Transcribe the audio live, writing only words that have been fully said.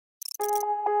You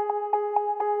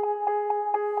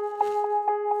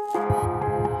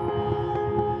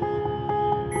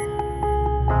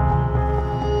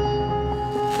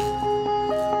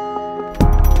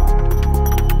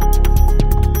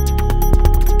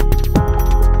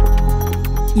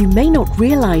may not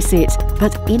realize it,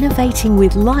 but innovating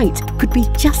with light could be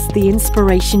just the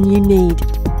inspiration you need.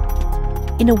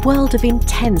 In a world of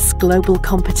intense global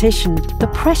competition, the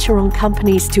pressure on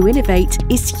companies to innovate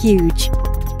is huge.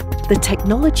 The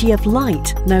technology of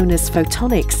light, known as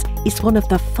photonics, is one of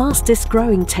the fastest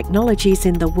growing technologies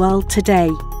in the world today.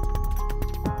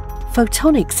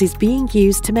 Photonics is being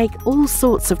used to make all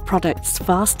sorts of products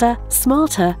faster,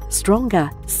 smarter, stronger,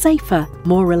 safer,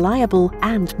 more reliable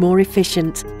and more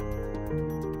efficient.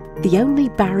 The only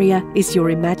barrier is your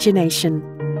imagination.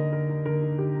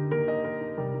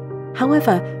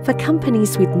 However, for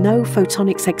companies with no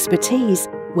photonics expertise,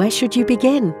 where should you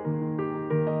begin?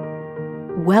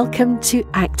 Welcome to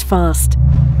ACTPHAST.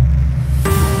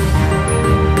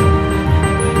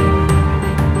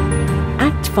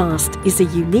 ACTPHAST is a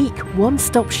unique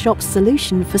one-stop shop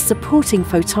solution for supporting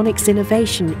photonics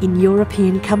innovation in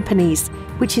European companies,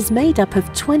 which is made up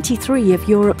of 23 of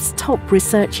Europe's top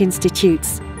research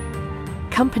institutes.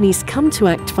 Companies come to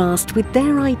ACTPHAST with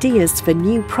their ideas for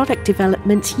new product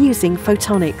development using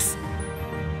photonics.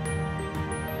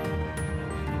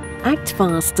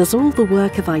 ACTPHAST does all the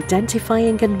work of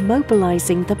identifying and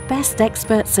mobilizing the best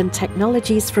experts and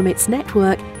technologies from its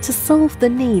network to solve the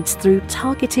needs through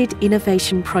targeted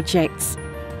innovation projects.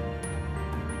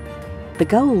 The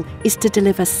goal is to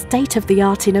deliver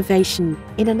state-of-the-art innovation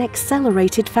in an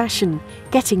accelerated fashion,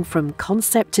 getting from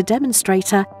concept to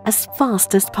demonstrator as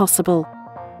fast as possible.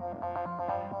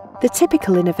 The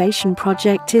typical innovation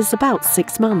project is about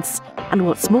 6 months, and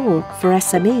what's more, for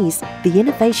SMEs, the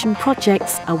innovation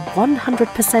projects are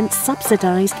 100%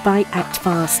 subsidized by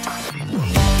ACTPHAST.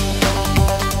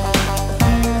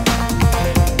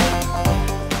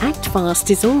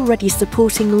 ACTPHAST is already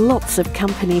supporting lots of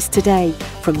companies today,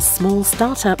 from small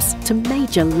startups to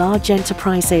major large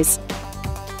enterprises.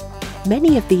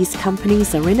 Many of these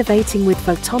companies are innovating with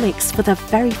photonics for the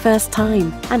very first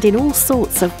time and in all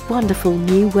sorts of wonderful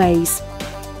new ways.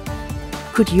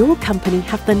 Could your company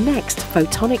have the next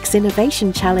Photonics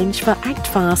Innovation Challenge for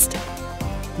ACTPHAST?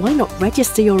 Why not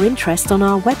register your interest on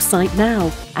our website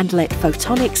now and let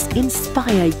photonics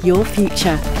inspire your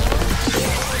future?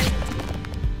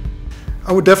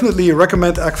 I would definitely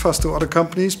recommend ACTPHAST to other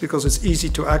companies because it's easy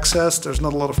to access, there's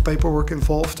not a lot of paperwork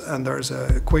involved, and there's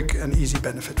a quick and easy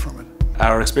benefit from it.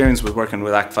 Our experience with working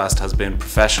with ACTPHAST has been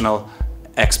professional,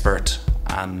 expert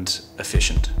and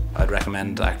efficient. I'd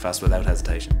recommend ACTPHAST without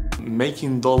hesitation.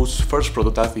 Making those first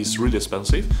prototypes is really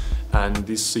expensive, and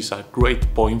this is a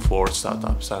great point for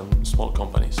startups and small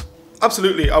companies.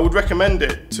 Absolutely, I would recommend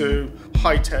it to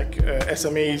high-tech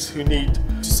SMEs who need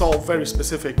to solve very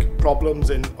specific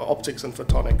problems in optics and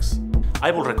photonics.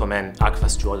 I would recommend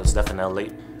ACTPHAST to others,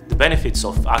 definitely. The benefits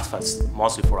of ACTPHAST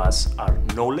mostly for us are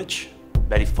knowledge,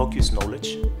 very focused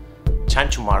knowledge,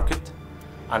 time to market,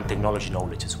 and technology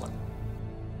knowledge as well.